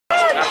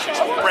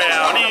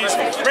Brownies.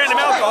 Random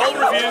alcohol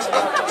review.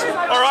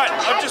 Alright,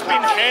 I've just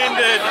been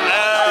handed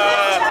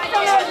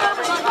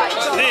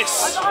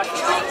this.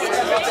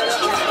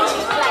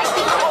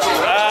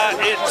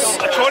 It's,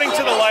 according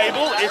to the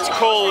label, it's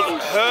called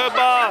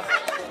Herba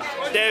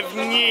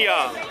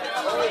Devnia,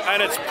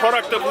 and it's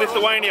product of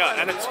Lithuania,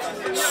 and it's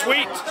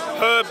sweet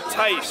herb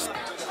taste.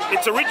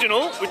 It's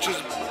original, which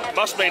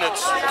must mean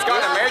it's got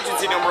an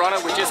emergency number on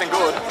it, which isn't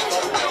good.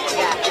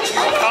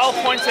 Carl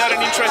points out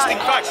an interesting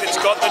fact. It's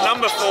got the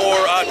number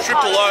for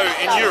triple O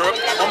in Europe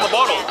on the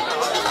bottle.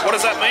 What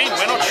does that mean?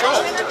 We're not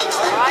sure.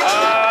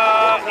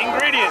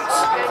 Ingredients: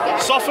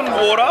 softened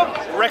water,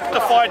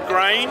 rectified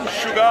grain,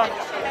 sugar,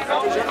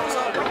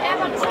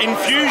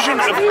 infusion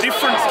of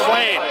different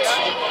plants,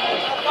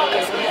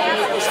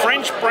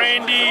 French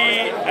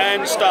brandy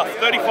and stuff,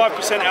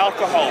 35%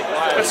 alcohol.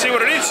 Let's see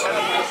what it is.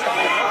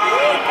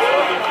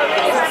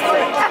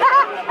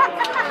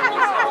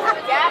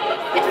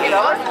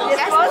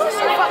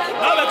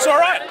 No, that's all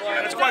right.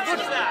 That's quite good.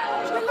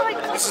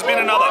 This has been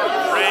another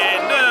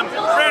random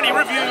brownie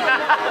review.